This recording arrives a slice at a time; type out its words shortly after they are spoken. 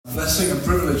Blessing and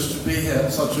privilege to be here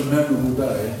at such a memorable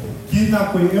day.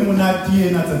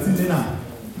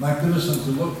 Magnificent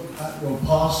to look at your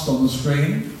past on the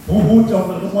screen.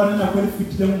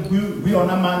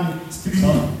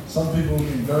 Some people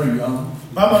looking very young.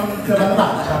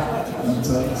 And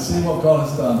see what God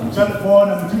has done.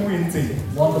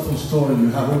 Wonderful story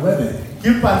you have already.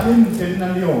 And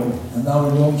now we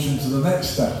launch into the next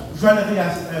step. And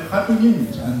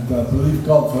believe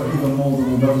God for even more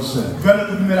than we've ever seen. I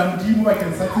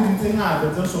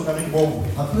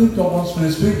believe God wants me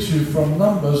to speak to you from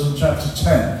Numbers in chapter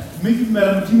 10.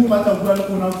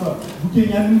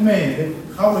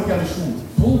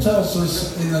 Paul tells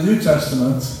us in the New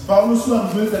Testament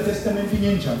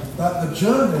that the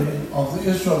journey of the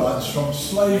Israelites from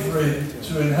slavery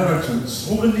to inheritance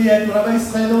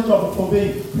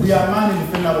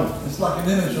is like an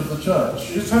image of the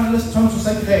church.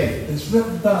 It's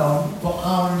written down for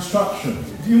our instruction.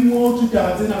 An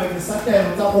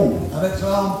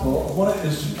example of what it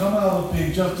is to come out of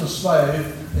being just a slave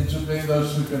into being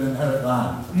those who can inherit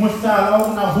land.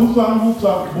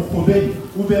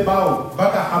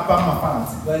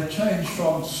 They changed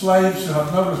from slaves who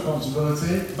have no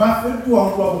responsibility.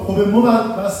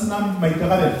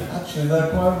 Actually,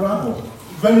 they're quite rabble.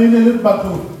 They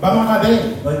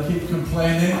keep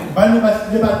complaining. They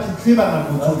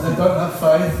don't have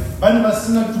faith. And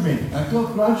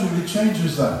God gradually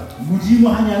changes that.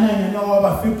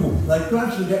 They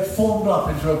gradually get formed up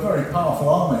into a very powerful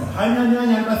army.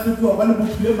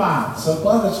 So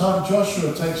by the time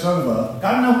Joshua takes over,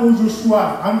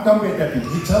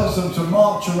 he tells them to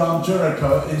march around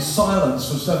Jericho in silence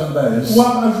for 7 days.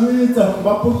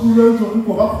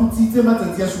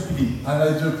 And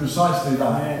they do precisely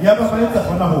that. And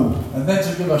then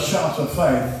to give a shout of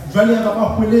faith, and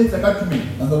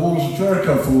the walls of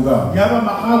Jericho fall down, and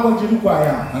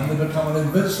they become an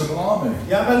invincible army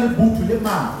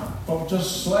from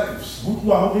just slaves,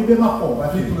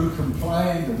 people who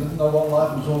complained and didn't know what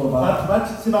life was all about.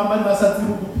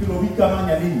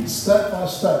 Step by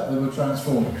step they were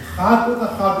transformed.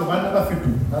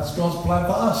 That's God's plan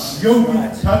for us. When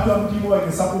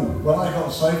I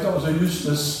got saved, I was a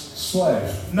useless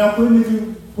slave.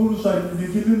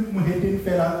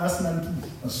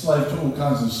 A slave to all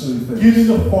kinds of silly things. I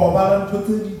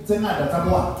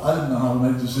didn't know how to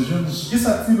make decisions. I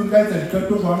didn't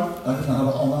know how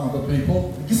to honor other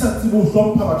people.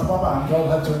 God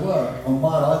had to work on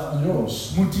my life and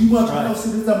yours.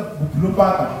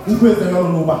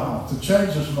 To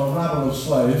change us from a rabble of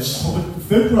slaves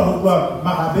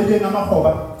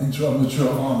into a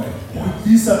mature army.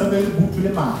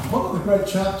 One of the great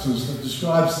chapters that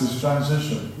describes this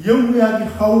transition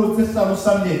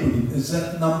is in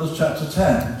Numbers chapter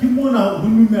 10.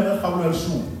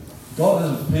 God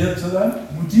has appeared to them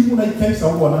and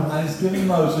is giving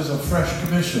Moses a fresh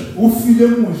commission.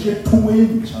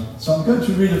 So I'm going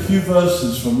to read a few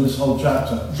verses from this whole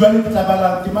chapter.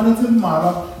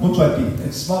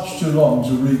 It's much too long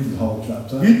to read the whole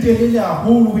chapter.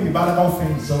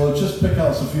 So I'll just pick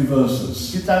out a few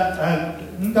verses.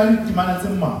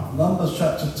 Numbers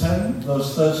chapter 10,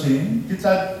 verse 13.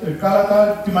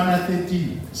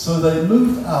 So they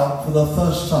moved out for the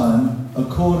first time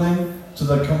according to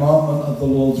the commandment of the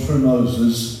Lord through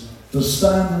Moses, the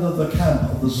standard of the camp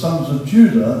of the sons of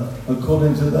Judah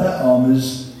according to their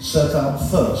armies set out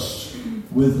first,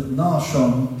 with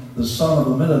Nahshon the son of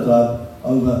Amminadab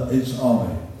over its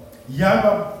army.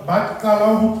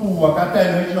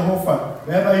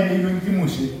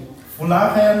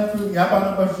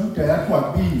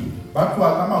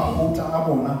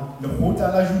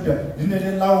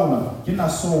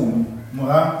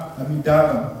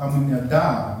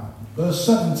 Verse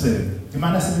 17.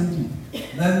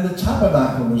 Then the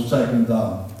tabernacle was taken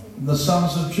down, and the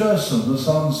sons of Gershon, the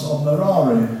sons of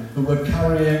Merari, who were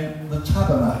carrying the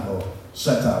tabernacle,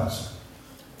 set out.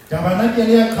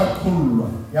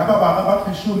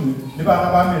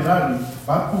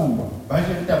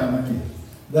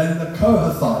 Then the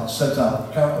Kohathites set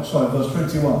out, verse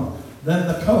 21. Then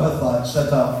the Kohathites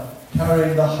set out,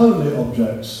 carrying the holy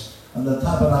objects, and the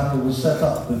tabernacle was set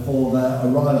up before their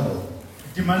arrival.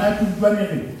 And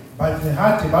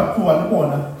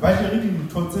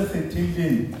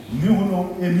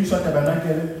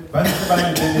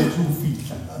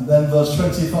then verse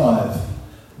 25.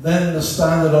 Then the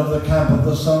standard of the camp of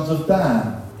the sons of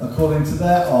Dan, according to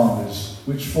their armies,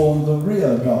 which formed the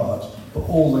rear guard for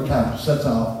all the camps, set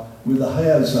out with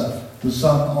Ahiezer, the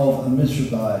son of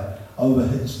Ammishaddai, over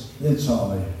its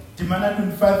army.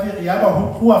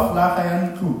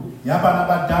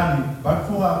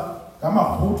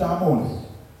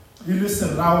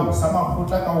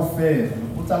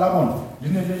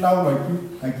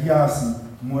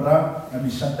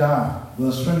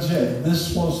 Verse 28,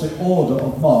 this was the order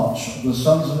of march of the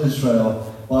sons of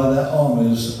Israel by their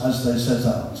armies as they set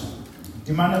out.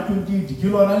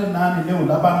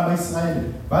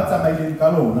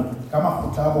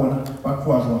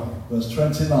 Verse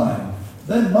 29,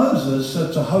 then Moses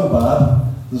said to Hobab,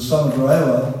 the son of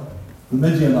Reuel, the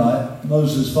Midianite,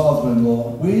 Moses'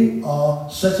 father-in-law, we are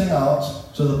setting out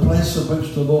to the place of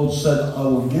which the Lord said, I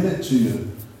will give it to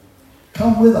you.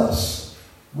 Come with us,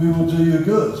 we will do you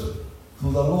good,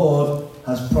 for the Lord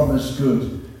has promised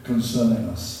good concerning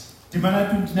us.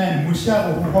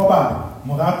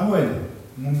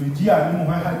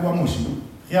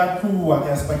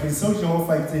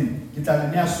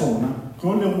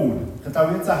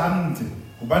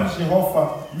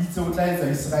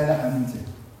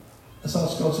 Let's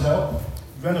ask God's help.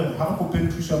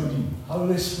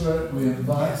 Holy Spirit, we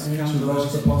invite you to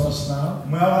rest upon us now.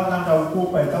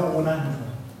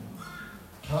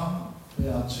 Come, be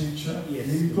our teacher.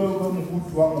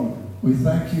 We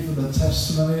thank you for the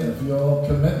testimony of your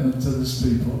commitment to this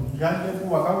people.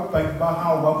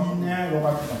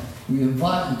 We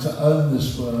invite you to own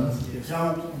this word.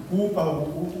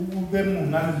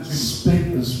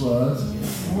 Speak this word.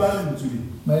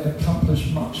 May it accomplish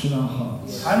much in our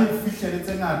hearts.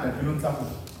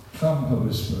 Come,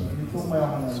 Holy Spirit.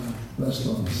 Rest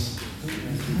on us.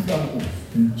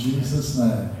 In Jesus'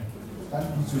 name.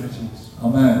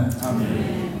 Amen.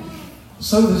 Amen.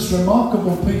 So this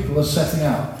remarkable people are setting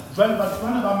out. The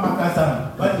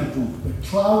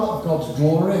cloud of God's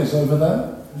glory is over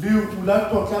them. And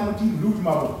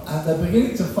they're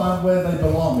beginning to find where they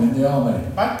belong in the army.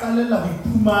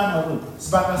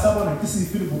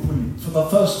 For the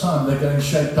first time, they're getting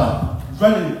shaped up.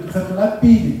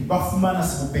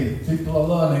 People are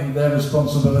learning their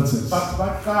responsibilities.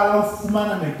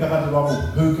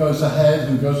 Who goes ahead,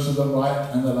 who goes to the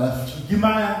right and the left.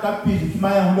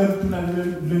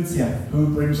 Who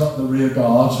brings up the rear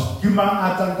guard.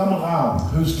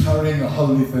 Who's carrying the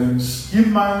holy things.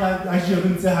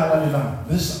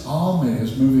 This army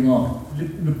is moving on.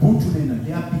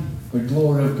 The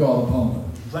glory of God upon them.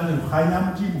 And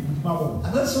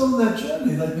that's on their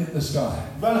journey, they meet this guy.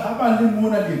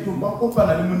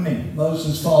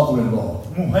 Moses' father-in-law,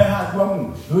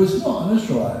 who is not an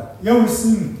Israelite.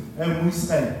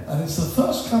 And it's the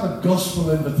first kind of gospel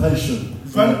invitation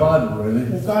from the Bible, really.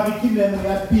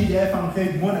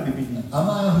 A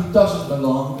man who doesn't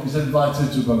belong is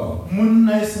invited to belong.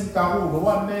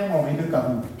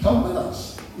 Come with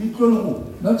us.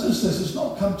 Notice this, it's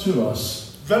not come to us.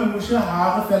 We're on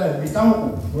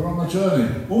a journey.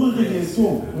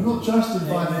 We're not just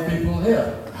inviting people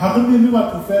here. We're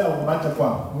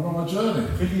on a journey.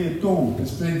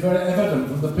 It's been very evident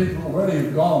from the people already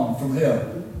who've gone from here.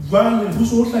 We're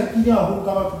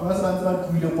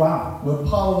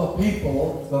part of the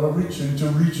people that are reaching to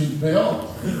regions beyond.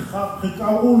 We're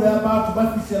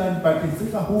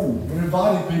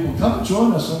inviting people, come and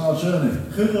join us on our journey.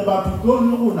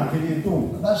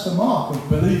 And that's the mark of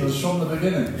believers from the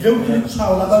beginning.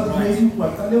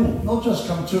 Not just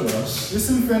come to us,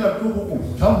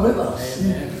 come with us.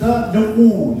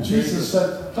 Jesus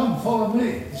said, come follow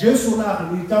me.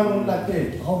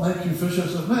 I'll make you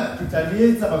fishers of men.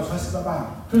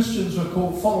 Christians are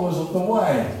called followers of the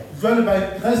way. We're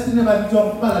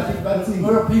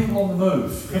a people on the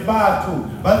move.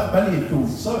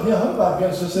 So here Hobart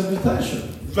gets this invitation.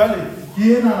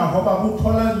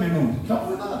 Come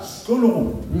with us.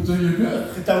 We'll do you good.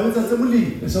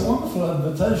 It's a wonderful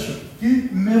invitation.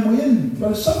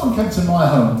 But if someone came to my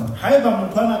home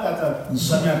and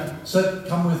said,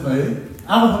 come with me,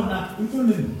 I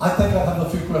think I have a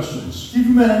few questions.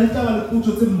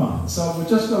 So we're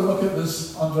just going to look at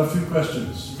this under a few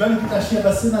questions. I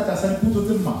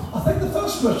think the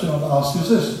first question I'd ask is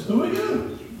this: who are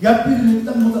you?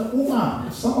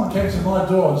 If someone came to my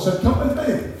door and said, come with me,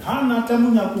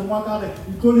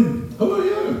 who are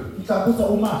you? So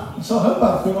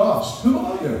Hobart could ask, who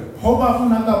are you?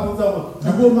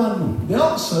 The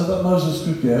answer that Moses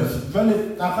could give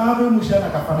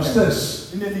is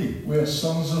this: we are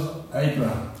sons of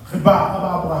Abraham.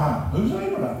 Who's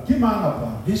Abraham?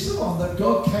 He's the one that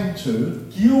God came to.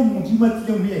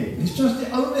 He's just the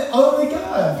only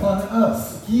guy on planet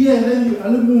Earth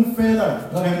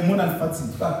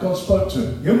that God spoke to.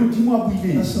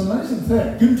 That's an amazing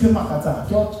thing.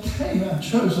 God came and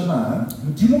chose a man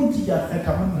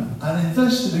and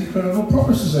invested incredible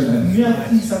promises in him.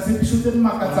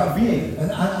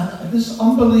 And this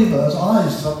unbeliever's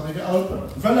eyes suddenly get open.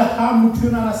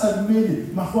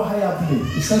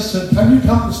 He says to him, can you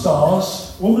count the stars?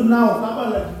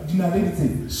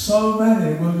 So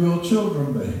many will your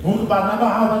children be.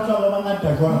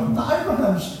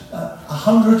 Abraham's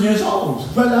 100 years old.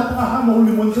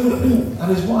 And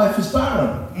his wife is barren.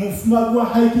 And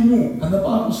the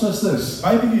Bible says this.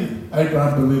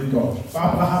 Abraham believed God.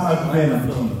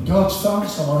 God's found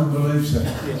someone who believes him.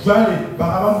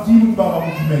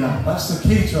 That's the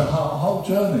key to our whole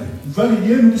journey. People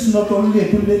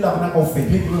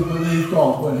who believe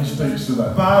God when he speaks to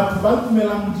them.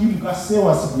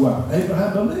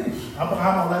 Abraham believed. And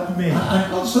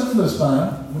God said to this man,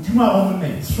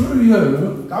 through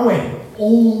you,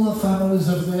 all the families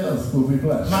of the earth will be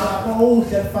blessed.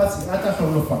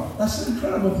 That's an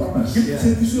incredible promise.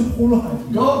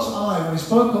 God's eye, when he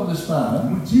spoke on this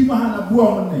man,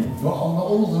 got on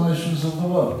all the nations of the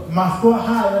world. But he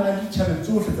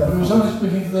was only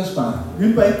speaking to this man.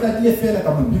 He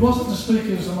wasn't just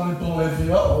speaking to someone in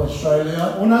Bolivia or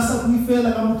Australia.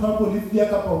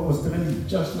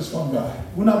 Just this one guy.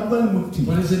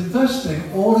 But he's investing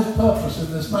all his purpose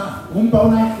in this man.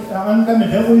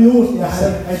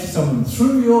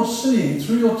 Through your seed,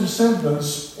 through your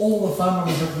descendants, all the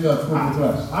families of the earth will be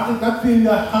blessed.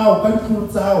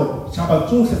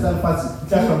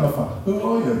 Who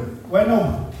are you?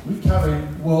 We carry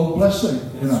world blessing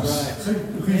in us.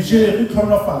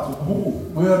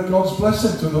 We are God's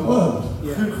blessing to the world.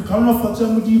 That's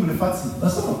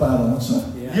not a bad answer.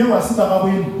 Would you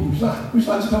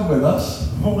like to come with us?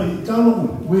 We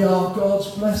are God's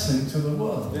blessing to the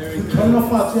world.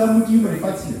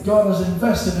 God has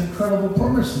invested incredible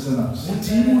promises in us. And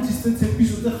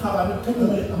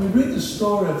we read the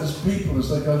story of these people as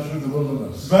they go through the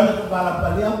wilderness. You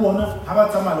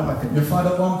find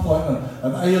at one point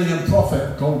an alien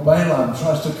prophet called Balaam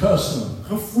tries to curse them.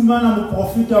 He said,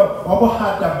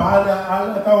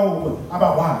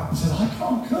 I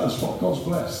can't curse what God's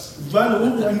blessed. He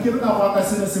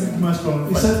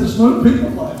said, there's no people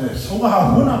like this.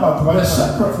 They're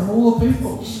separate from all the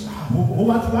peoples.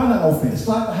 It's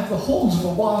like they have the horns of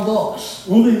a wild ox.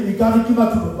 They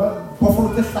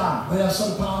are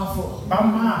so powerful.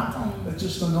 They're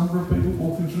just a number of people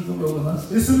walking through the wilderness.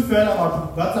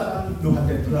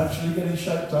 Gradually getting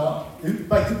shaped up.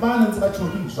 But they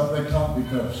can't be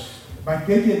cursed.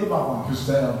 Because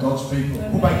they are God's people.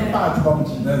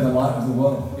 They're the light of the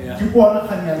world. Yeah.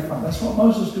 That's what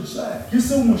Moses could say.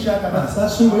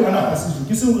 That's who we are.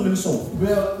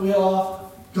 We are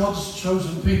God's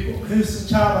chosen people.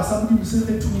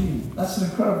 That's an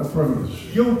incredible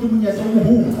privilege.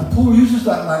 And Paul uses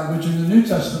that language in the New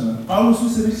Testament.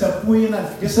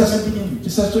 He says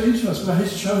to each of us, we're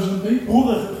his chosen people.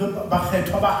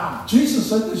 Jesus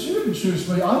said this, you didn't choose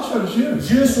me, I chose you.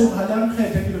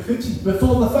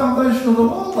 Before the foundation of the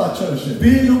world, I chose you.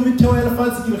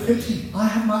 I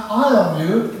had my eye on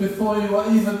you before you were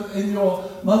even in your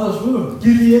mother's womb.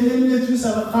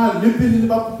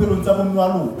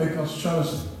 Because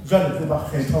chosen. The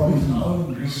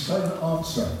same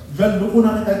answer.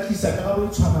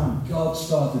 God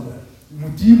started it.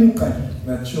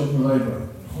 They're children of Abraham.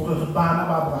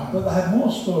 But they had more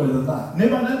story than that.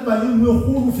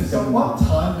 At one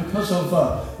time, because of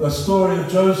the story of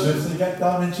Joseph, they get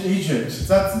down into Egypt.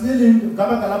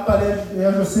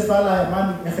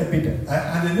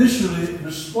 And initially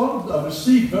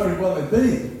received very well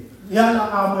indeed.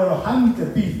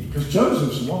 Because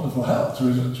Joseph's a wonderful help to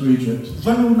Egypt.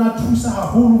 But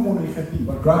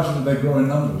gradually they grow in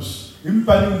numbers. And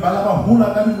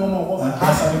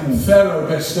Pharaoh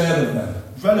gets scared of them.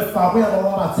 So I've got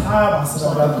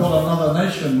another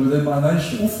nation within my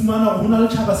nation. So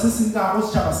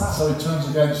he turns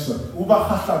against them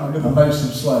and makes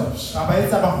them slaves.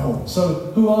 So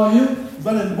who are you?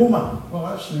 Well,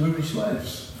 actually we were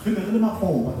slaves.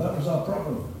 That was our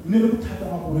problem. We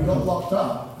got locked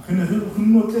up.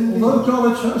 Although God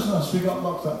had chosen us, we got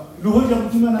locked up. We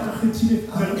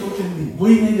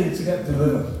needed to get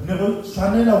delivered. And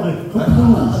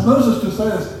Moses could say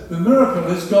this, the miracle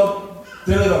is God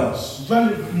deliver us.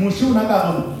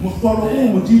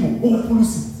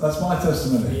 That's my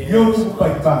testimony.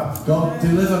 God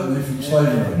delivered me from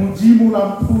slavery.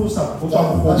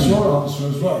 That's your answer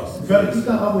as well.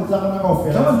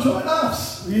 Come and join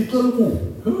us. Who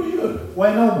are you?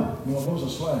 Well, I was a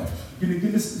slave.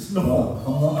 Well,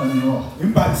 I'm not anymore.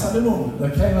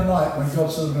 There came a night when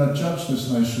God said we're going to judge this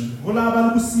nation.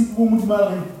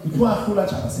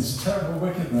 It's terrible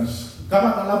wickedness.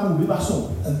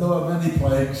 And there were many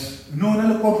plagues.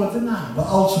 But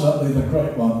ultimately the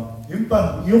great one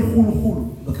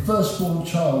The firstborn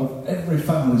child of every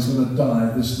family is going to die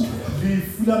this night.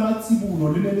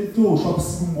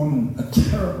 A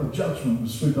terrible judgment will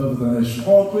sweep over the nation.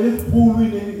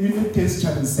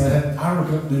 They had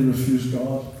arrogantly refused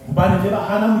God.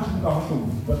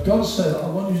 But God said, I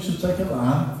want you to take a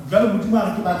lamb.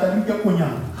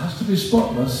 It has to be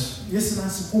spotless.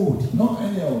 Not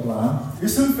any old lamb.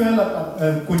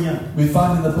 We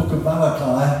find in the book of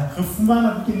Malachi,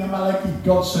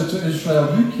 God said to Israel,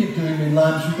 you keep giving me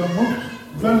lambs you don't want.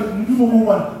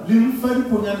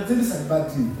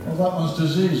 Well, that one's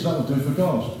disease, that will do for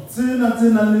God.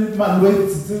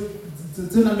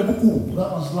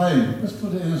 That one's lame. Let's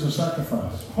put it in as a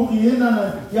sacrifice.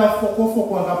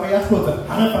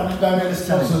 God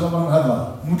says, I won't have that.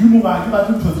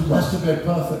 It has to be a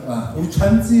perfect lamb.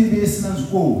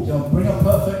 Bring a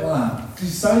perfect lamb.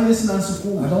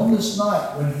 And on this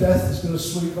night, when death is going to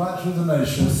sweep right through the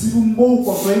nation,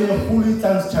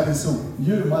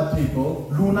 you, my people,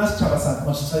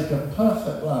 must take a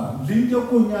perfect lamb,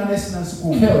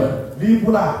 kill it,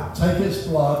 take its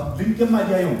blood,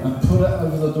 and put it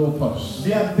over the doorpost.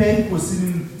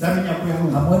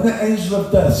 And when the angel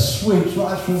of death sweeps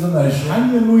right through the nation,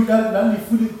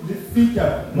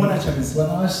 when I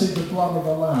see the blood of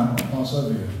the lamb, I'll pass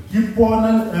over you. It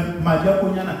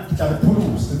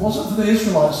wasn't for the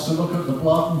Israelites to look at the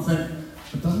blood and think,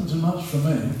 it doesn't do much for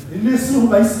me.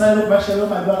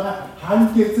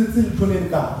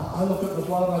 I look at the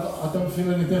blood and I don't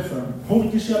feel any different.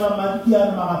 It's not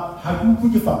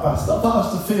for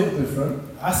us to feel different.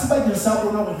 It's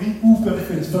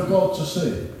for God to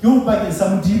see. God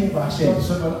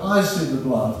said, when I see the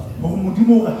blood,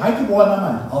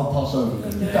 I'll pass over.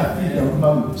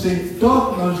 See,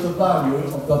 God knows the value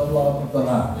of the blood of the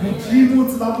lamb.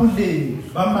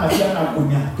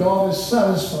 God is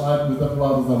satisfied with the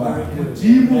blood of the lamb.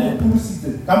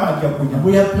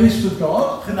 We have peace with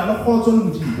God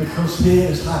because He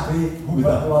is happy with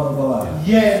the blood of the lamb.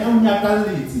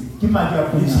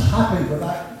 He's happy for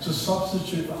that to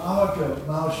substitute for our guilt and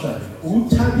our shame.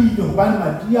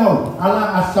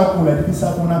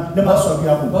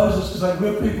 Moses is like,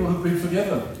 we're people who've been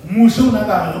forgiven.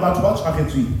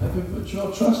 Have you put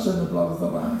your trust in the blood of the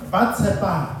lamb?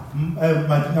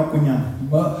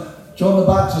 John the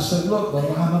Baptist said, look, the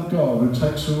Lamb of God who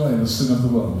takes away the sin of the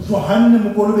world.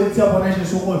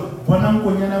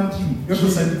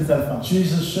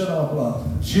 Jesus shed our blood.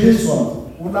 His blood.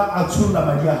 To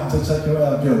take away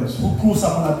our guilt.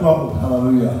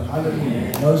 Hallelujah.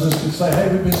 Hallelujah. Moses could say, hey,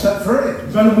 we've been set free.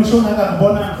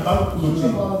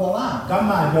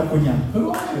 Who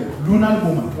are you?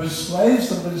 We're slaves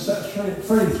that have been set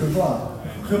free through blood.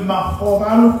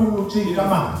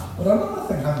 But another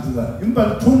thing happened to them.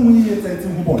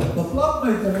 The blood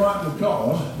made them right with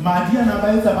God,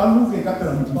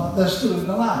 but they're still in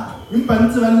the land.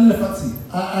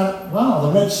 And wow,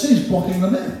 the Red Sea is blocking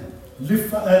them in. So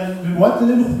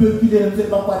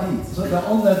they're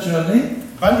on their journey,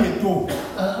 and we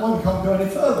can't go any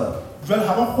further.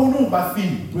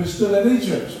 We're still in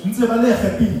Egypt. And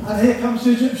here comes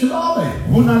the Egyptian army.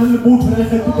 Oh,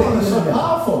 they're so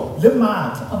powerful.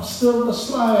 I'm still a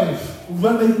slave.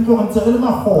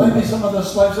 Maybe some of the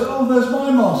slaves said, oh, there's my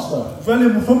master. I'm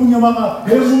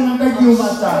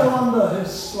still under his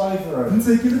slavery.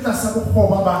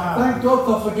 Thank God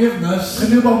for forgiveness,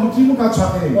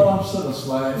 but I'm still a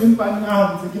slave.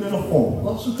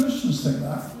 Lots of Christians think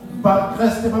that.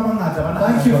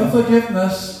 Thank you for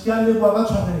forgiveness.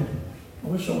 I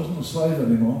wish I wasn't a slave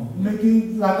anymore. I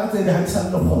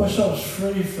wish I was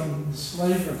free from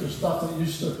slavery to stuff that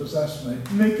used to possess me.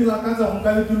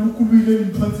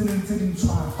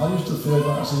 I used to feel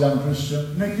that as a young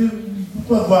Christian.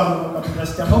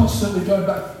 Constantly going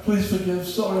back, please forgive,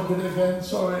 sorry, I did it again,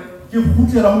 sorry. I'm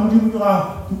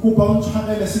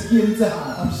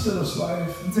still a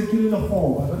slave.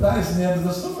 But that isn't the end of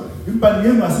the story.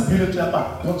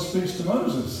 God speaks to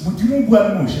Moses. He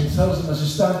tells him as he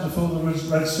stands before the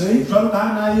Red Sea,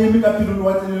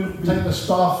 take the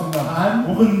staff in your hand,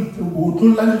 hold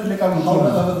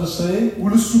it over the sea,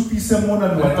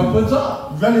 and it opens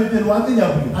up.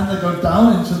 And they go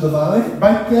down into the valley, and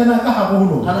out on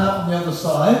the other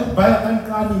side,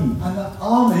 and the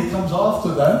army comes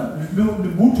after them.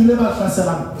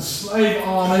 The slave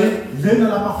army,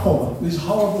 these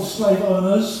horrible slave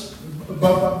owners,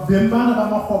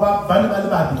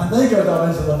 And they go down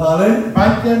into the valley, and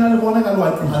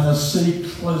the sea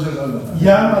closes over them.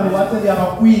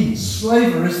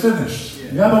 Slavery is finished.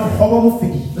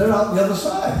 They're out the other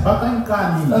side.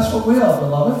 That's what we are,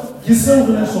 beloved. People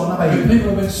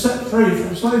have been set free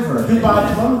from slavery. The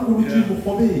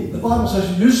Bible says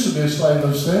you used to be a slave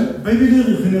of sin.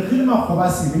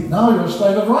 Now you're a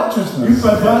slave of righteousness. You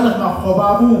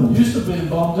used to be in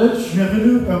bondage.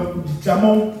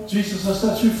 Jesus has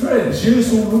set you free.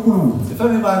 If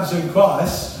any man's in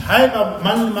Christ,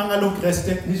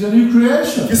 he's a new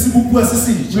creation.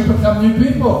 We become new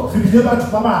people. We're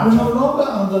no longer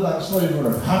under that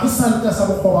slavery.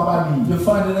 You'll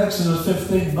find in Exodus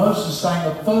 15, Moses sang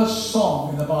the first song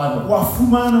in the Bible.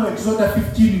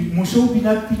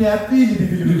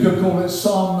 You could call it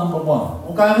Psalm number 1.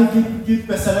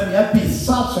 It's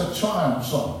such a triumph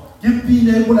song.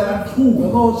 The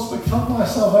Lord's become my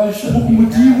salvation.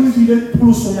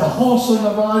 The horse and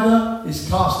the rider is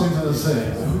cast into the sea.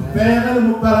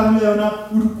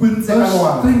 Those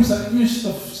things that used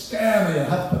to scare me and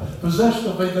have possession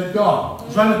of me, they're gone.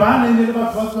 I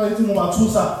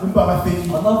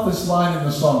love this line in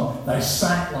the song. They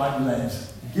sank like lead.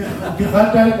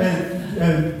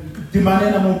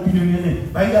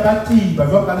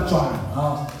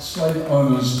 Our slave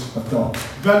owners have gone.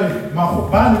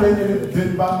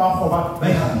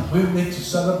 We need to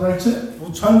celebrate it. We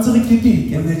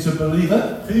need to believe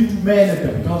it.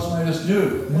 God's made us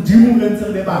new. The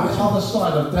other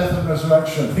side of death and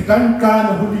resurrection.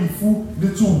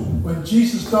 When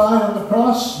Jesus died on the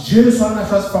cross,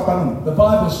 the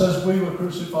Bible says we were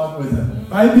crucified with him.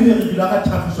 And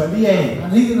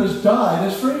he that has died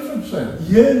is free from sin.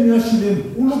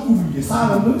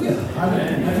 Hallelujah.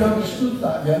 Have you understood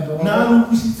that yet?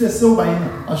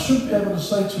 I should be able to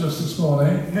say to us this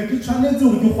morning,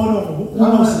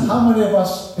 how many of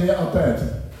us here are dead?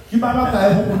 And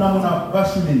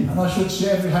I should see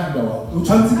every hand go up.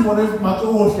 Because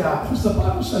the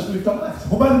Bible says we've died.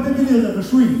 The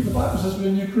Bible says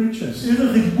we're new creatures. I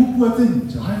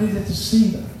needed to see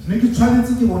that.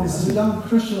 As a young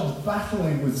Christian, I was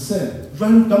battling with sin.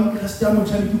 I saw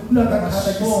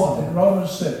in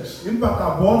Romans 6, you've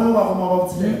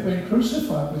been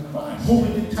crucified with Christ.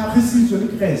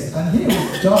 And he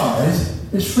who died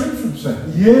is free from sin.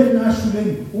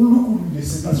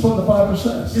 That's what the Bible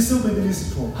says.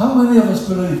 How many of us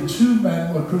believe 2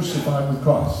 men were crucified with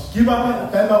Christ?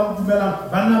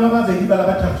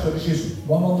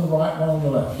 One on the right, one on the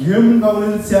left.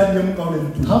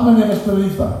 How many of us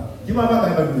believe that?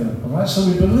 Alright, so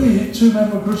we believe 2 men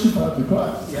were crucified with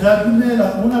Christ.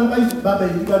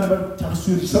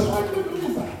 So why do we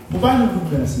believe that?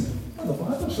 The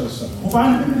Bible says so. The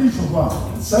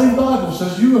same Bible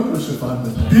says you were crucified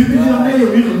with him.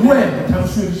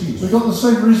 We've got the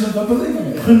same reason for believing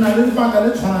it.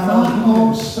 Our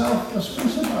whole self was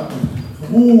crucified with him.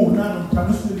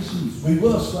 We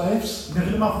were slaves.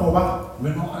 We're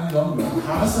not any longer.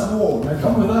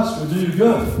 Come with us, we'll do you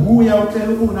good. We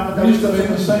used to be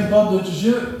in the same bondage as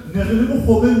you. You can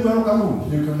walk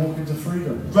into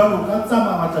freedom. You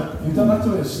don't have to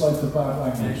be a slave to bad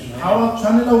language.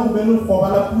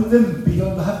 You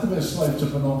don't have to be a slave to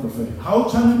pornography. You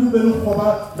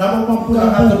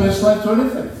don't have to be a slave to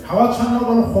anything.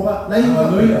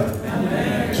 Hallelujah.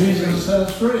 Jesus set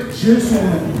us free.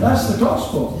 That's the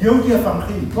gospel.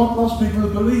 God loves people who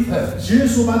believe him.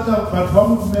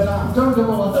 Don't go,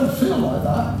 well, I don't feel like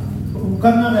that.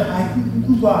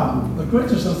 The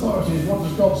greatest authority is, what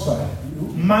does God say?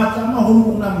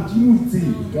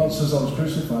 God says I was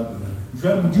crucified with him.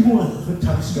 God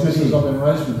says I've been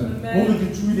raised with him.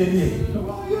 Who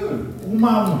are you?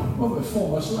 Well, we're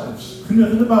former slaves. We're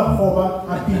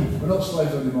not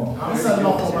slaves anymore.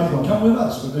 Come with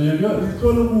us, we'll do you good.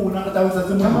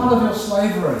 Come out of your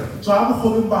slavery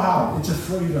into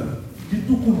freedom. If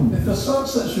the Son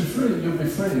sets you free, you'll be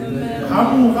free. You'll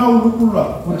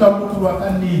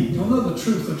know the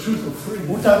truth will free you.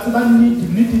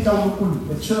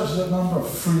 The church is a number of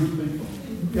free people.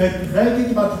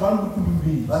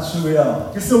 That's who we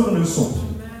are. Next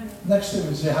thing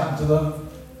is it happened to them.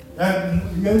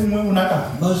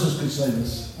 Moses could say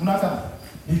this.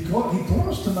 He brought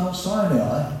us to Mount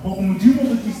Sinai.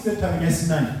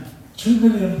 2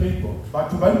 million people. I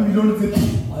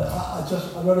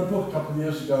wrote a book a couple of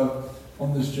years ago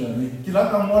on this journey. As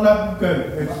I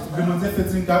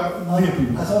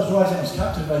was writing, I was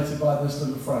captivated by this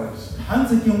little phrase.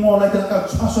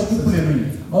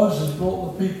 Moses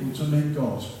brought the people to meet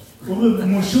God.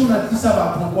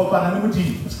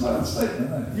 It's quite a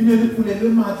statement, isn't it?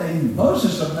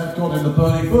 Moses had met God in the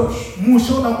burning bush.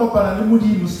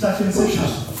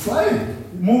 Bushes, flame.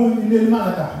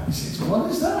 He says, what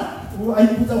is that?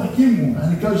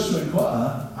 And he goes to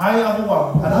inquire.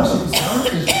 And as he found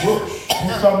this bush,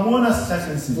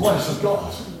 the voice of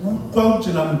God.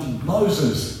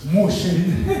 Moses.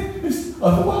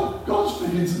 What? God's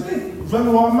speaking to me.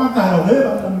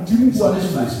 So his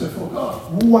face before God.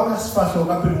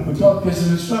 God gives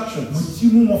him instructions.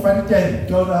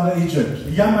 Go down to Egypt.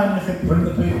 Bring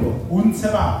the people.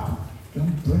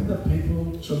 Bring the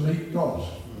people to meet God.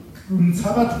 Imagine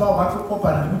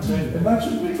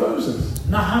we Moses.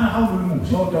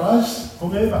 So guys,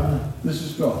 this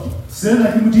is God.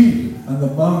 And the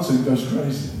mountain goes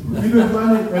crazy.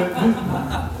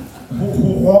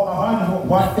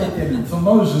 For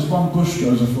Moses, one bush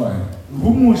goes aflame.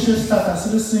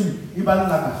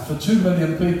 For 2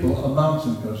 million people, a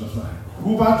mountain goes aflame.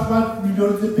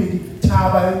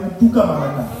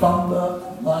 Thunder,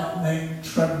 lightning,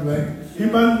 trembling.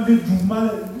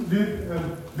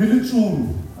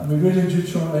 And we read in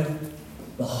Deuteronomy,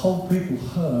 the whole people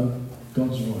heard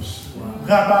God's voice.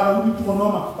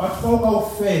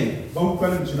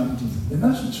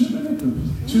 Imagine 2 million people,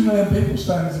 2 million people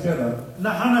standing together.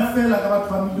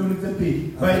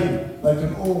 They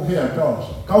can all hear God.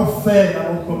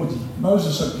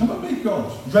 Moses said, come and meet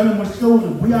God. And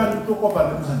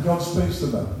God speaks to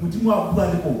them.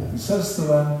 He says to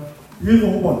them,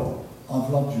 I've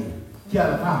loved you.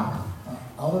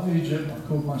 Out of Egypt, I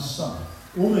called my son.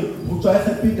 You're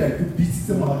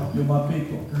my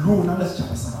people.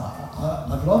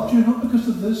 I've loved you not because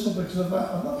of this or because of that.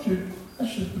 I loved you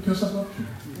actually because I loved you.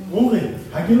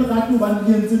 And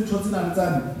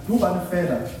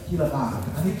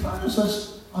he kind of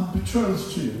says, I'm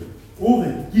betrothed to you.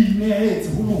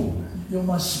 You're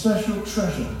my special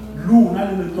treasure.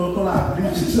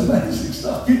 This is amazing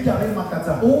stuff.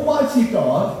 Almighty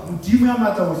God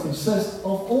says, of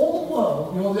all the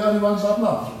world, you're the only ones I've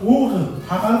loved.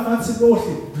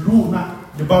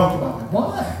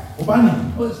 Why?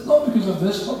 Well, it's not because of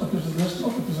this, not because of this,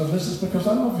 not because of this, it's because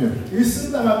I love you.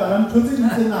 It's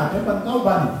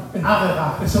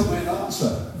a weird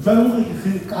answer.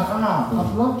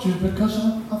 I've loved you because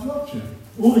I've loved you.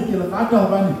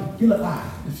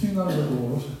 If you know the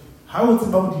Lord,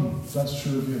 that's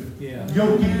true of you. Yeah.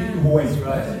 That's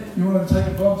right. You want to take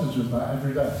advantage of that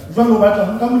every day.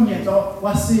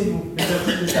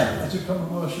 As you come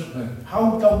and worship Him.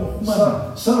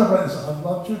 Celebrate this. I've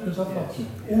loved you because I've loved you.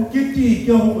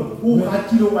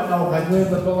 We're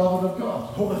the beloved of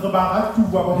God.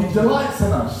 He delights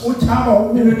in us.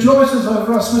 He rejoices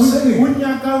over us for singing.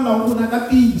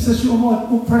 He says, you're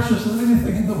more precious than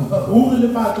anything in the world.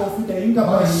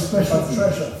 My special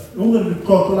treasure.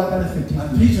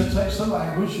 And Peter takes the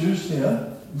language used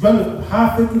here and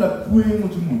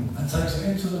takes it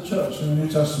into the church in the New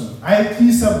Testament.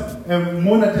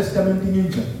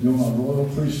 You're my royal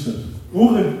priesthood.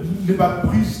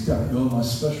 You're my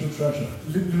special treasure.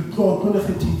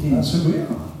 That's who we are.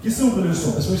 As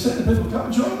we say to people, come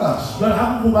and join us.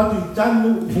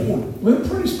 We're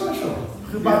pretty special.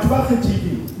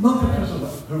 Not because of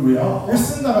who we are.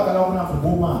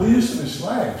 We used to be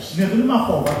slaves.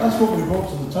 That's what we brought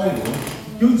to the table.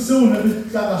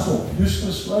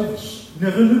 Useless slaves.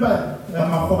 But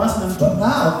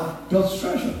now, God's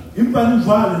treasure. Come and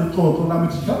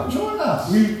join us.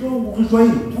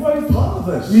 You're part of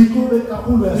this. You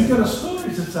get a story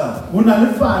to tell. You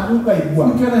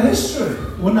get a history.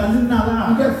 You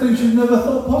get things you never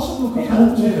thought possible could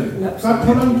happen to you. You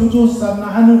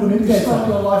start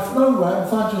your life nowhere and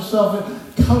find yourself in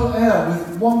co-air with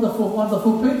wonderful,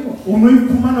 wonderful people.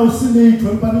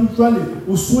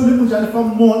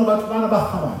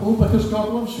 All because God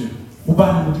loves you.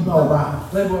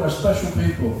 They were a special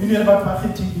people.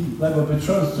 They were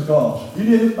betrothed to God.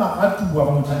 And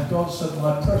God said,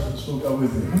 my presence will go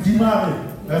with you.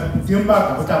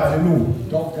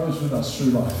 God goes with us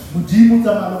through life.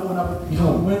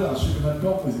 You're with us, you can have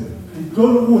God with you.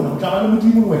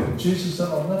 Jesus said,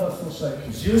 I'll never forsake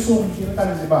you.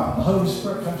 The Holy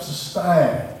Spirit comes to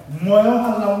stay. Comes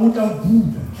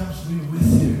to be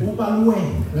with you. We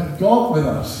have God with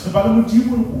us. Come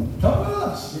with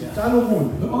us. Who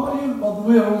are you? Well,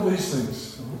 we are all these things.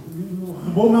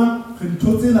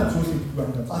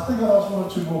 I think I'll ask 1 or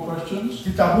 2 more questions.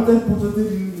 Come with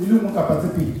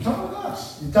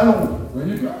us. Where are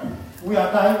you going?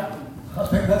 I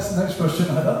think that's the next question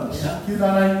I'd ask. If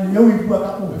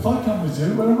I come with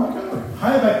you, where am I going?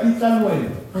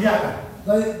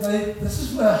 This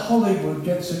is where Hollywood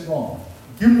gets it wrong.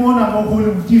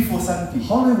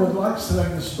 Hollywood likes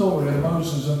telling the story of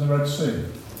Moses and the Red Sea.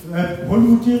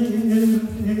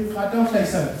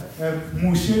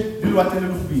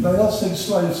 They all sing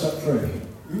slaves set free.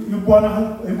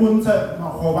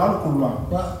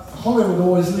 But Hollywood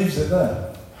always leaves it there.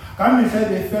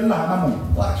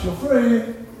 Blacks, you're free.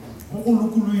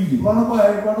 Run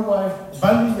away, run away.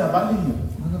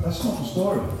 That's not the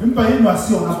story.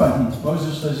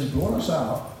 Moses says he brought us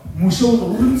out in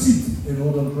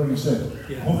order to bring us in.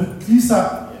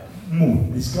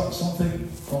 He's got something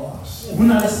for us.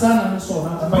 In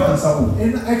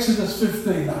Exodus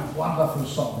 15, that wonderful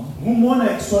song,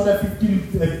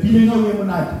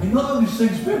 he not only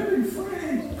sings, we've been freed.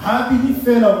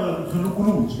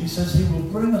 He says he will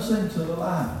bring us into the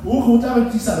land.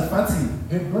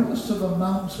 He'll bring us to the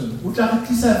mountain.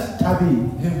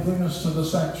 He'll bring us to the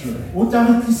sanctuary.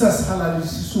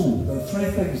 There are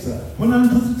three things there.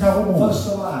 First,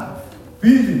 the land.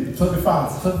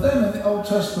 For them in the Old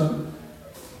Testament,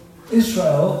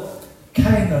 Israel,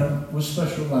 Canaan was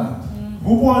special land. But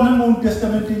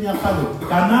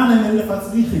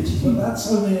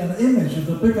that's only an image of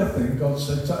the bigger thing God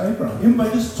said to Abraham.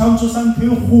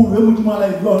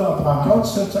 God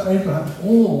said to Abraham,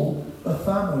 all the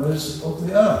families of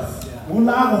the earth.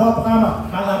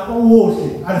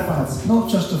 Not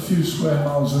just a few square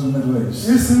miles in the Middle East.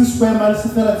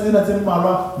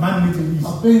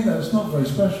 I've been there, it's not very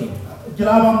special.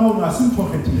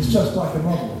 It's just like a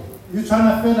model.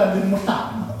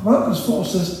 Romans 4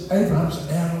 says Abraham's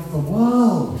heir of the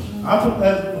world.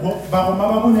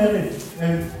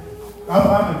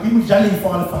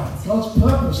 God's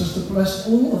purpose is to bless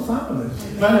all the families.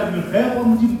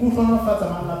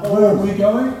 Where are we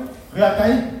going?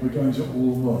 We're going to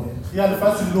all the world. We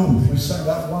sang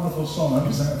that wonderful song, I've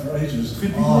been singing it for ages.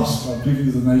 Ask, I'll give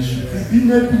you the nation.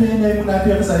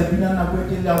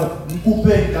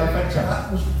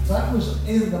 That was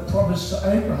in the promise to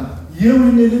Abraham.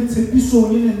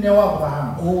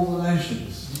 All the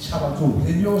nations.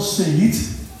 In your seed.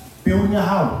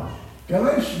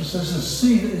 Galatians says the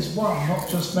seed is one, not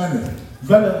just many.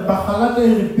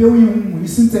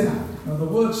 Now the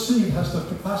word seed has the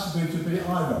capacity to be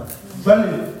either. It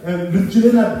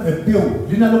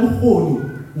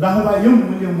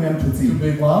can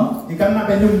be one, it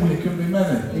can be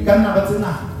many. There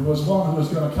was one who was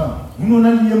going to come.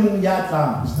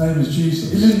 His name is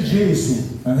Jesus.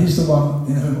 And he's the one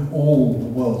in whom all the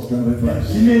world is going to be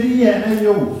blessed.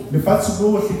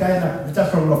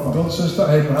 God says to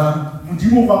Abraham, in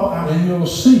your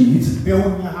seed,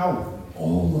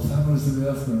 all the families of the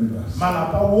earth will be blessed.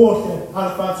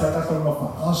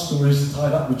 Our story is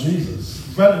tied up with Jesus.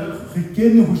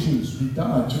 He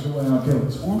died, took away our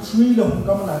guilt. He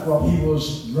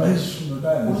was raised from the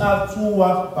dead.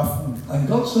 And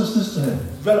God says this to him,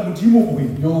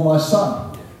 you're my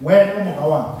son.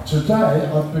 Today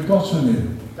I've begotten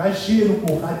you.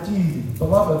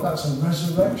 Beloved, that's a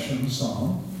resurrection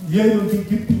psalm. Today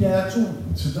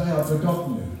I've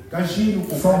begotten you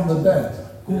from the dead.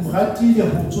 Ask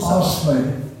me,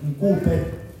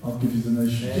 I'll give you the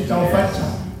nation.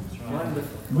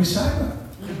 We sang that.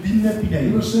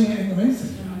 We were singing it in the meeting.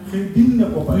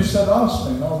 You said, ask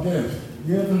me and I'll give.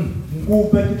 We can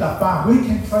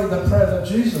pray the prayer that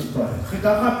Jesus prayed. He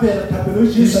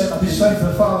said to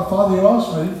the Father, Father, you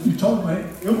asked me, you told me.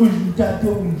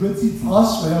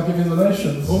 Ask me, I'll give you the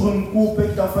nations.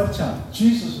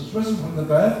 Jesus is risen from the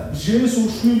dead. He has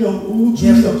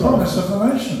the promise of the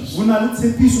nations.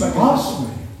 Ask me.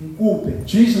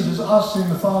 Jesus is asking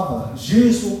the Father,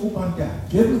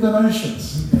 give me the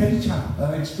nations. And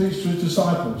he speaks to his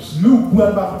disciples.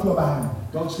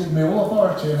 God's given me all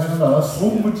authority in heaven and earth.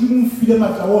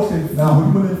 Now,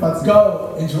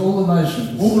 go into all the nations.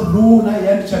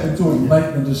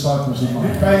 Make them disciples of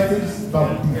mine.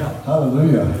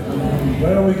 Hallelujah.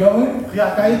 Where are we going?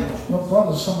 Well,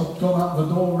 brothers, some have gone out the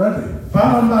door already.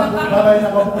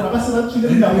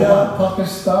 India,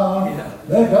 Pakistan,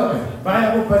 they're going.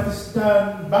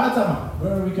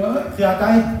 Where are we going?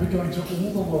 We're going to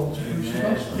all the world to preach the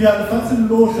gospel.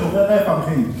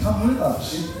 Come with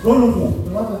us.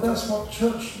 Beloved, that's what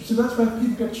church, see, that's where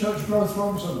people get church growth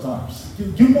wrong sometimes.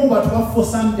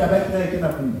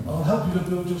 I'll help you to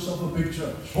build yourself a big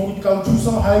church.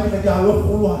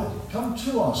 come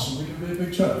to us and we can be a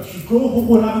big church. That's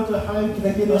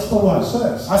what what it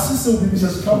says. He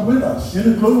says, come with us. We're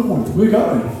going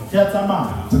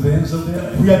to the ends of the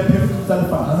earth. And then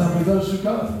with those who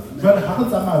go.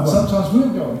 Sometimes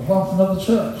we'll go and plant another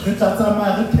church.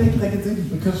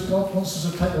 Because God wants us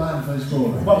to take land for His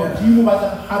glory.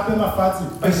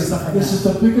 This is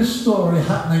the biggest story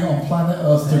happening on planet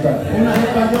Earth today.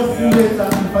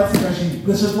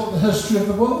 This is what the history of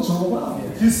the world is all about.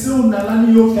 It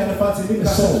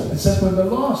says when the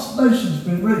last nation's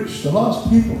been reached, the last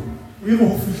people, then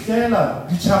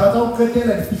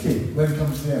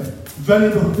comes the end.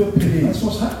 That's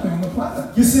what's happening on the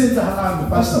planet. That's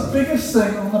the biggest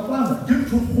thing on the planet.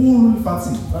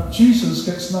 That Jesus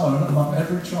gets known among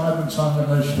every tribe and tongue and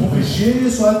nation. We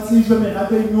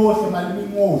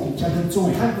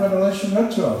had Revelation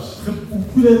read to us.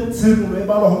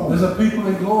 There's a people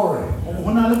in glory.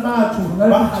 From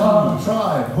every tongue and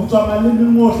tribe.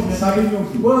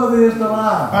 Worthy is the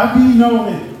Lamb.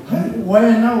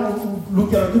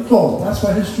 That's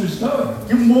where history is going.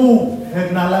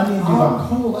 Our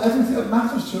call, everything that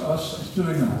matters to us is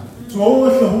doing that.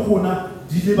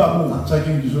 I'm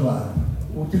taking you to land.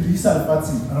 And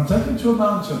I'm taking you to a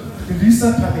mountain. The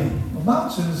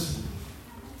mountain is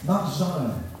Mount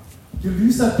Zion. Again,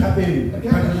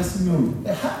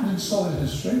 it happened in solid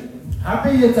history.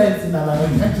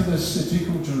 They came to this city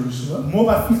called Jerusalem,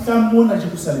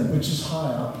 which is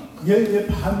high up. And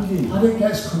it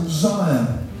gets called Zion.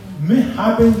 And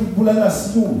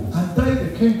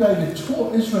David, King David,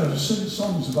 taught Israel to sing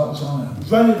songs about Zion.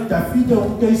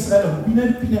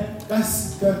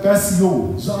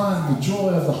 Zion, the joy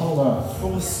of the whole earth.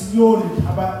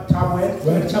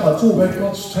 Where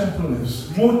God's temple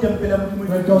is.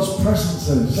 Where God's presence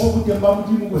is.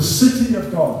 The city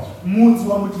of God.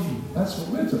 That's what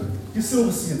we're doing.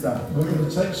 We're going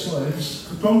to take slaves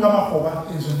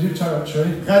into new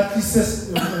territory.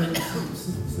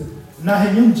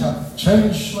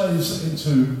 Change slaves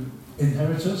into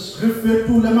inheritors and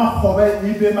build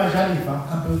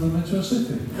them into a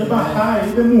city. A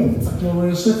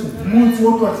glorious city.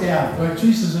 Where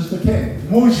Jesus is the King.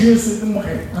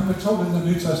 And we're told in the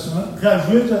New Testament,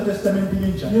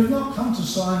 you have not come to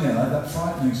Sinai, that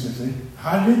frightening city.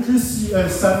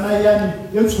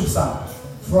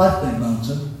 Frightening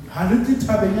mountain. You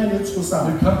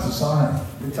come to Zion,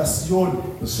 the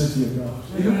city of God,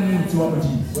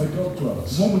 where God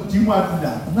dwells. And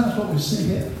that's what we see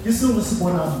here. We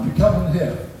come in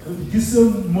here,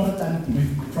 we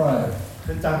pray,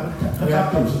 we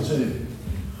have cups of tea,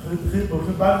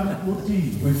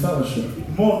 we fellowship,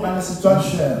 we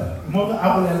share, we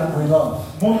love.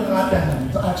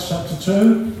 Acts chapter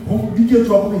 2,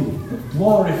 the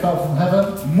glory fell from heaven,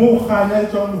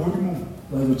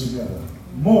 they were together.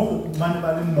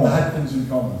 They had things in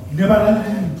common.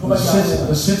 The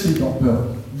city got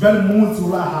built.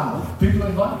 People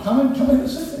invite, come in the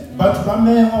city.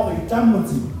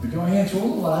 We're going into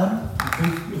all the land.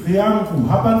 And we're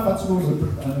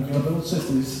going to build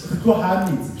cities.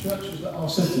 Churches that are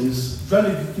cities.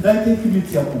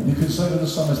 You can say to the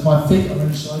psalmist, my feet are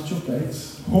inside your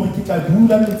gates. Are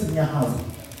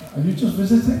you just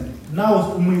visiting?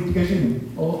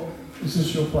 Or is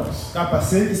this your place? Are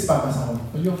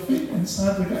your feet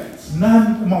inside the gates?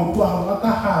 I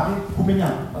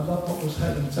love what was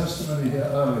said in testimony here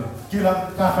earlier. I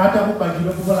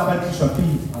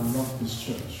love this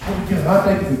church.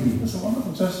 It's a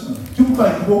wonderful testimony. I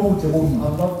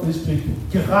love these people.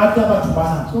 I'm not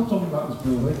talking about this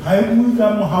building. I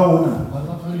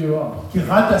love who you are.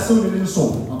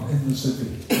 I'm in the city.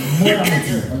 Are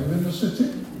you in the city?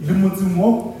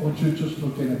 Or do you just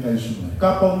look in occasionally?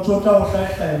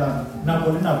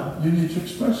 You need to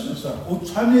express yourself.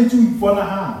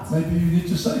 Maybe you need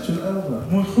to say to an elder,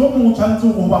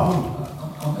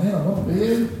 I'm in, I want to be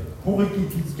in. Maybe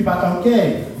you've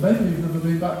never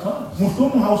been baptized. Maybe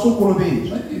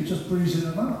you just breeze in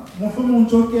and out. He wants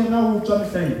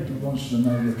you to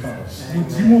know your colours. We're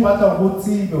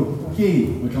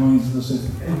going into the city.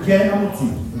 We're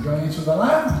going into the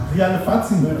land. We're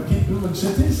going to keep building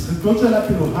cities. And in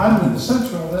the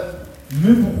centre of it,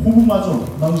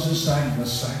 Moses sang the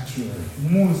sanctuary.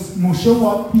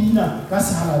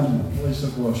 Place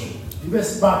of worship.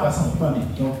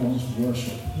 God wants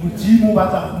worship.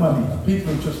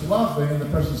 People just love being in the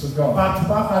presence of God.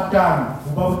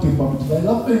 They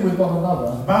love being with one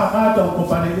another. But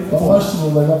most of all,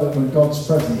 they love it when God's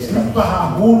presence comes.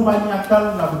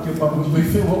 We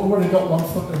feel we've already got one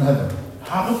foot in heaven.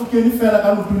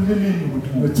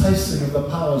 We're tasting of the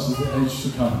powers of the age to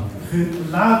come.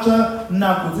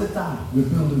 We're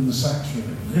building the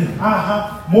sanctuary.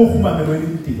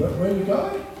 Where are you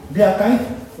going?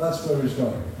 that's where he's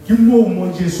going. Ke moo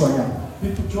mo Jesu a yang.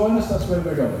 People join us, that's where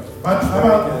we're going.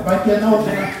 Batho ba kena ho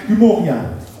tsena ke moo ke yang.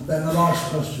 And then the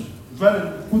last question.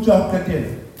 Jwale potso ya ho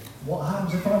qetela. What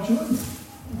happens if I join you?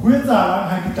 Ho etsahalang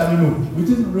ha ke tla le lona? We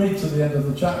didn't read to the end of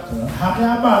the chapter, Ha re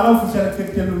a bala ho fihlela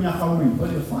qetellong ya kgaolo.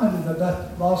 but you'll find that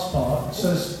that last part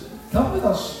says, come with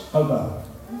us, Hobart.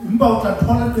 Empa o tla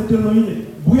thola qetellong ere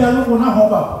buya le rona ho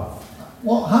baba.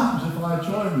 What happens if I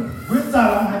join you? Ho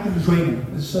etsahalang ha ke le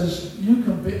joina? It says, you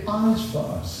can be eyes for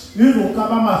us. Ere o ka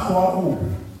ba mahlo a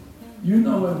rona. You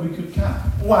know where we could camp.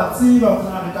 Wa tseba hore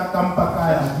na re ka kampa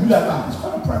kae, re dula kae. It's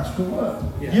quite a practical word.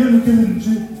 Eno ke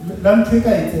lentswe la ntho e ka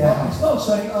etsehang. It's not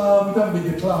saying, we don't need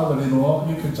the cloud anymore,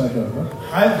 you can take over.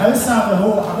 Ha e sa re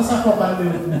ho ha re sa kopane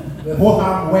le ho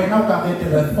hang wena o ka retela.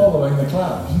 They're following the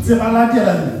cloud. Ntse ba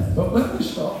latela nna. But when we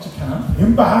start to camp,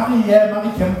 Empa ha re ema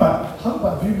re campa, how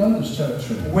about you know this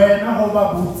territory? wena ho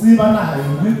ba botsi ba naha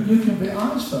eno. You can be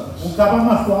eyes for us. O ka ba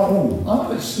mahlo a rona. I'm a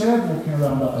bit scared walking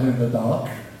around out here in the dark.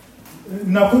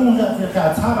 Nako nngwe re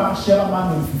ka tshaba re sheba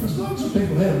mane le There's fifi. loads of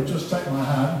people here who just take my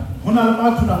hand, Ho na le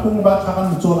batho nako nngwe ba tshaba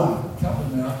letsoho la ka. come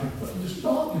with me, I think, but it's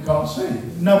dark, you can't see.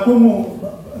 Nako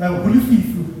nngwe ho le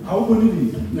fifi ha o bone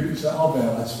letho. You can say, I'll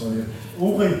bear eyes for you.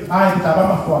 O re ai ke tla ba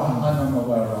mahlo a hao. I know my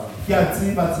way around. Ke a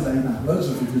tseba tsela ena. Loads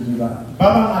of you could do that.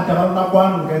 Ba bangata ba lona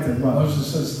kwano o ka etsa jwalo. Moses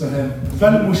says to him,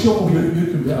 Jwale Moshe o re you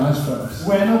can be eyes for us.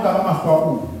 wena o ka ba mahlo a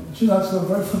rona. See, that's a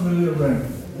very familiar ring.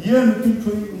 Eno ke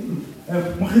ntho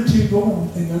mokgethedi o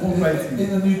In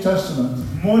the New Testament,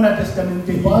 mona testamenteng.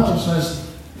 the Bible says,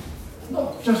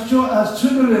 not just as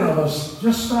 2 million of us,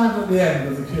 just stand at the end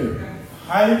of the queue.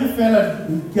 Ha e re fela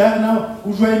ke na o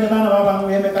joine bana ba bang o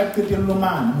eme ka qetello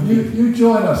mane. You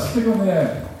join us, stick on the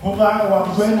air. Ho ba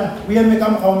wa joina o eme ka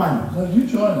morao mane. No, you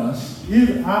join us,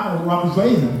 E a wa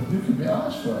joina you can be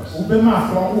eyes for us. o be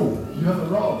mahlo a rona. You have a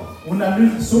role. O na le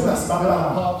soka se You have a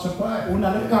bapala. part to play. O na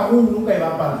le karolo o ka e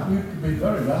bapala. You can be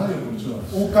very valuable to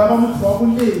us. O ka ba motho wa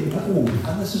boleng ho rona.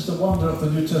 And this is the wonder of the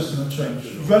New Testament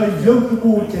church. Jwale jeo ke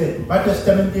botle ba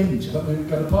testamenteng ntjha. That we've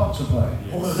got a part to play.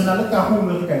 Hore re na le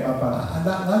karolo re ka e bapala. And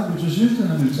that language is used in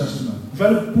the New Testament.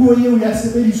 Jwale puo eo ya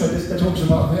sebediswa It talks testamenteng.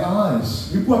 about the eyes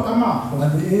E bua ka mahlo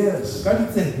and the ears. ka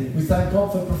ditsebe. We thank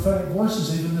God for prophetic voices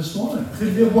even this morning. Re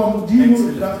leboha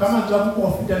Modimo ka mantswe a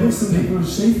moprofeta le It's the seng. people who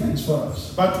see things for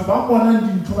us. Batho ba bonang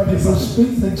dintho ba People who ditsebe.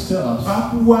 speak things to us.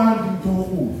 Ba buang dintho ho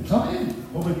rona. Come in.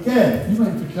 Hore ke You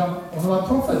may become one of our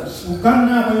prophets. o ka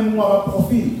nna ba e mong wa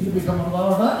baprofeti. You become one of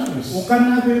our evangelists. O ka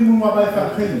nna ba e mong wa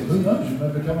baefakgedi. Who knows? You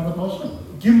may become an apostle.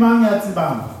 Ke mang ya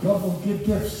tsebang? God will give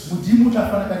gifts. Modimo o tla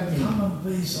fana ka dinyetso. Come and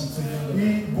be something.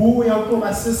 E buo ya o tlo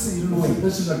ba se seng le wena.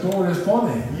 This is a glorious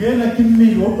body. Ena ke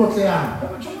mmele o tlotlehang.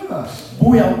 Come and join us.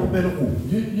 Buo ya o kopele rona.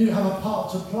 You have a part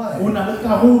to play. O na le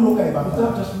karolo o ka e You don't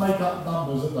bapala. just make up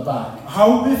numbers at the back. Ha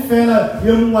o be fela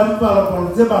e mong wa dipalopalo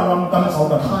tse balwang ka That's morao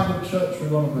the ka kind of church we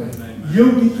want to be. eo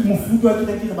ke mofuta wa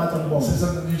kereke re batlang It bona. says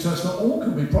in the New Testament, all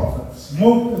can be prophets.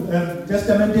 Mo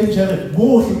testamenteng tjhere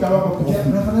bohle ka ba We get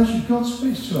baprofeti. revelation. God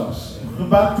speaks to us.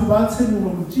 Batho ba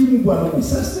tshenyolo Modimo bua le He rona.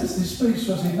 says this. He speaks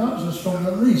to us. He knows us from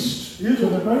the least to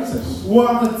the greatest. O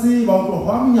a re tseba ho tloha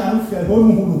hwa monyane ho fihla ho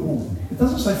moholoholo. It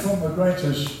doesn't say from the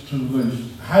greatest to the least.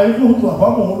 Ha e re ho tloha hwa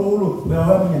moholoholo ho ya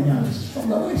hwa monyenyane. It's from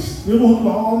the least. E re ho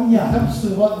tloha hwa It monyane happens to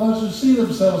those who see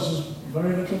themselves as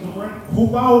very little to bring. ho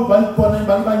bao ba iponang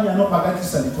ba le banyane ba ka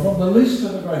tlisa ditho. From the least to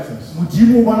the greatest.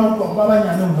 Modimo o bona ho tloha ho ba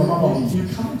banyane ho ba baholo. You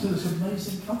come into this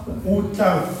amazing company. O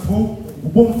tla ho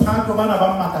bomphato bana ba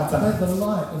mmakatsang. They're the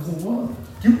light of the world.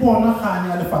 Ke bona kganya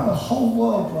ya The lefatshe. whole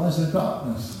world lies in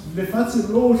darkness. Lefatshe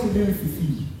lohle le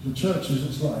lefifile. The church is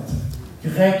its light.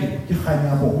 Kereke ke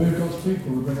kganya ya bona. We're God's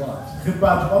people with the light. Re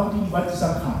batho ba Modimo ba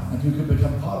tlisang kganya. And you can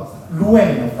become part of that. Le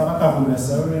wena o ka ba karolo ya It's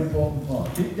a seo. very important part.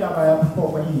 Ke taba ya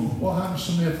bohlokwa eo. What happens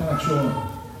to me if I join?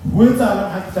 Ho etsahalang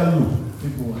ha ke tla le lona?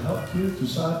 People will help you,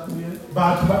 disciple you,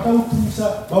 Batho ba ka o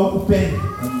thusa ba o kopela.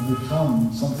 and you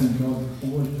become something God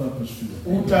always purposed for you.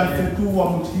 O tla fetoha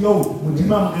motho eo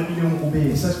Modimo a mo rerileng ho It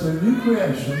bea. says we're new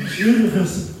creations, E re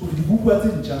dibuka tse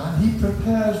ntjha. and He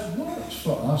prepares works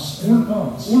for us in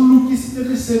advance. O lokisitse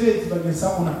mesebetsi bakeng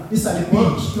sa rona e sa le pele.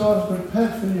 Works God has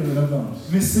prepared for you in advance.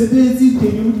 Mesebetsi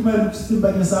teng eo Modimo a e lokisitseng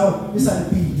bakeng sa hao e sa le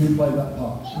pele. You play that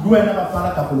part. Le wena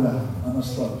bapala karolo ya hao. I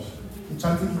must close. O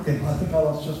tshwanetse ke teng. I think I'll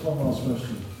ask just one last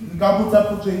question. Nka botsa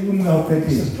potso e nngwe ya ho He qetela.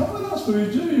 says, come with us, for you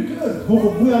do, you good. Hore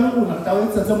bua le rona re tla o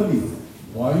etsetsa molemo.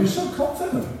 Why are you so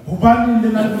confident? Hobaneng le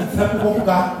na le boitshepo bo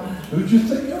bokalo? Who do you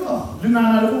think you are? Le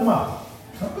nahana le bo mang?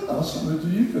 Come with us, and we'll do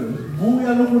you good.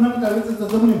 Bua le rona re tla o etsetsa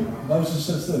tse molemo. Moses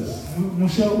says this,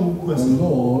 Moshe o bua the se.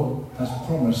 Lord has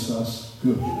promised us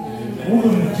good.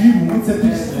 Hore Modimo o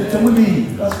tshepisitse tse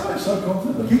molemo. That's why he's so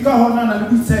confident. Ke ka hona a na le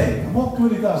boitshepo. And what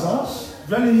good he does us,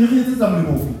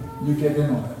 You get in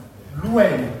on it. You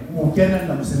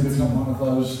become one of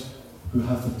those who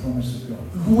have the promise of God.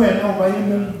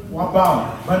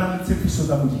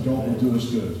 God will do us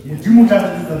good.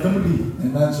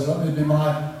 Amen. So let me be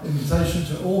my invitation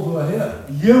to all who are here.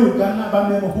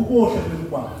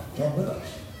 Come with us.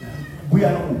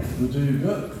 We'll do you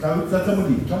good. Come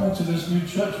into this new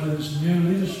church with its new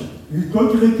leadership.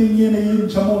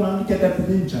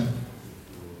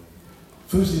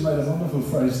 Fusi made a wonderful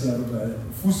phrase the other day.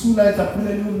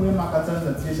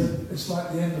 It's like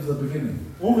the end of the beginning.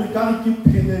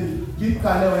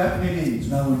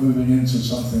 Now we're moving into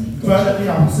something. I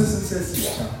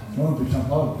want to become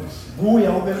part of this.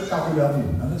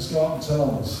 And let's go out and tell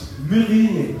others.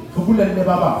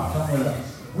 Come with us.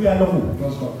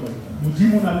 God's got great.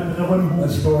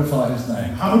 Let's glorify His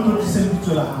name.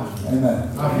 Amen.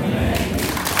 Amen.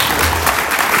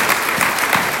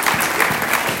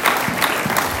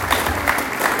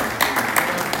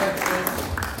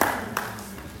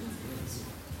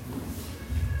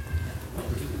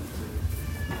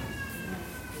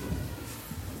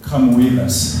 Come with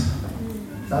us,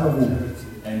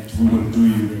 and we will do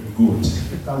you good.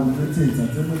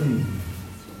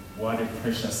 What a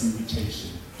precious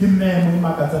invitation.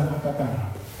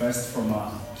 First from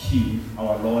our King,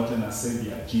 our Lord and our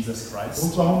Savior, Jesus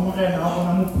Christ.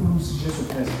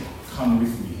 Come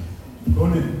with me.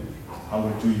 I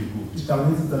will do you good.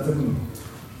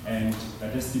 And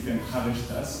Steve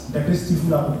encouraged us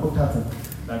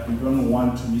that we don't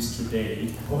want to miss today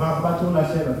for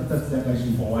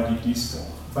what it is for.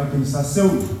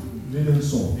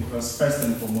 Because first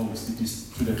and foremost, it is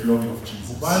to the glory of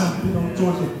Jesus.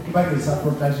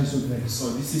 So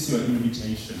this is your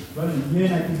invitation.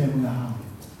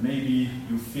 Maybe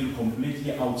you feel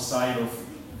completely outside of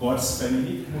God's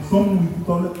family,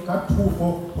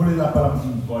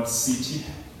 God's city,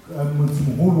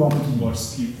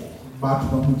 God's people.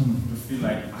 You feel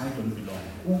like I don't belong.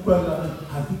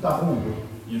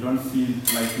 You don't feel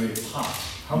like you're a part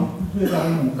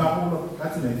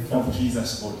of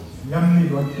Jesus' body.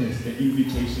 The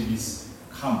invitation is,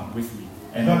 come with me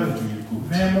and I will do you good.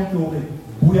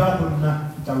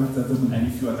 And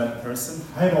if you are that person,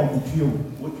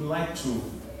 would like to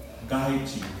guide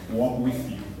you, walk with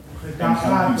you, and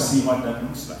help you see what that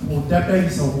looks like.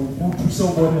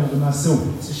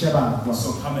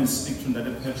 So come and speak to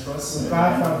Dada Petros at the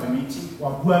end of the meeting,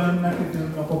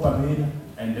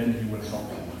 and then he will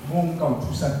help you.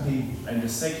 And the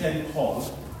second call,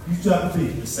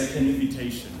 the second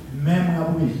invitation,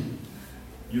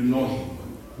 you know him.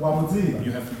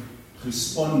 You have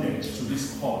responded to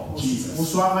this call, Jesus.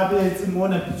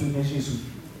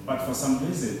 But for some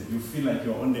reason, you feel like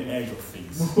you're on the edge of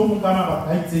things.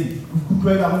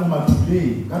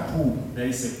 There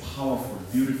is a powerful,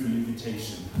 beautiful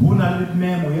invitation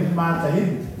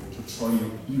to draw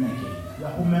you in again,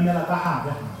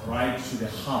 right to the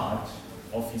heart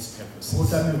of His purposes.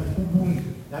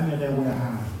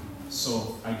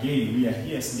 So again, we are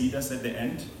here as leaders at the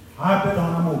end.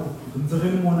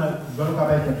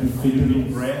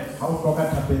 Feeling prayer,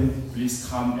 please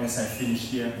come as I finish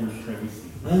here. We'll pray with you.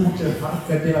 And I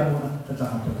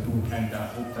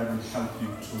hope that will help you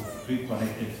to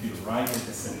reconnect and feel right at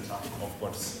the center of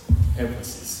God's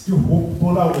purposes. We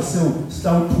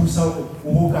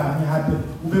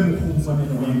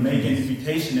make an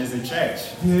invitation as a church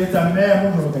to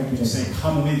say,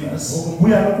 come with us,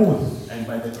 and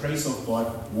by the grace of God,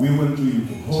 we will do you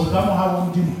good.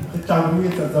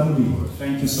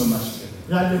 Thank you so much.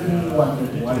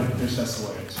 What a precious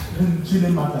word.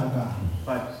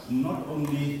 But not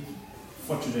only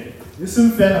for today,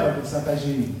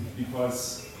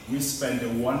 because we spent a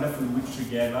wonderful week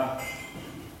together.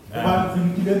 As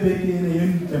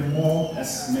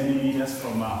many leaders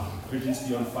from our Greetings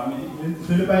Beyond family.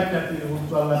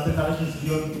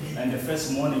 And the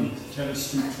first morning, Terry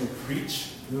stood to preach.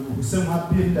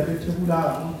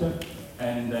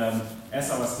 And as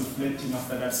I was reflecting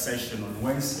after that session on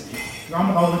Wednesday,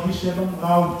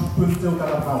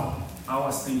 I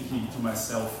was thinking to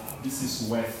myself, this is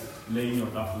worth laying your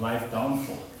life down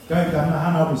for. And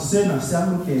I was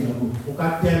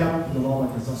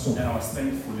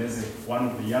thankful as one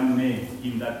of the young men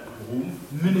in that room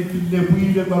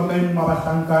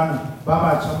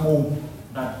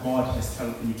that God has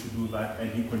helped me to do that,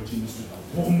 and He continues to do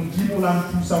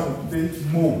that.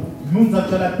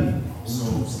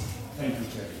 So, thank you,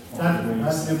 Jerry. And I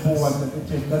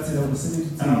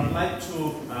would like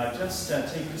to just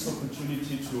take this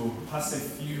opportunity to pass a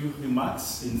few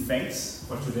remarks in thanks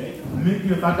for today.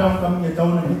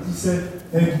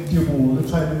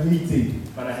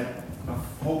 But I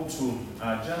hope to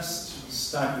just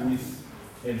start with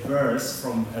a verse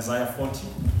from Isaiah 40.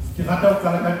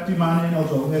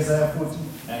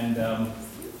 And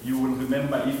you will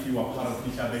remember, if you are part of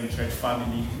the Bay Church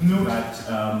family, that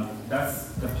that's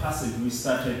the passage we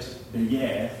started the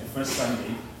year, the first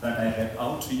Sunday, that I read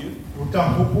out to you.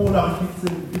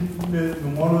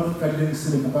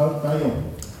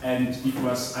 And it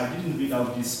was, I didn't read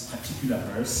out this particular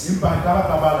verse,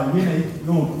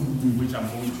 which I'm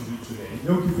going to read today.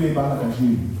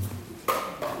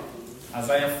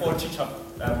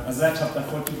 Isaiah chapter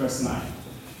 40, verse 9.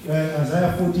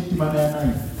 Isaiah 40,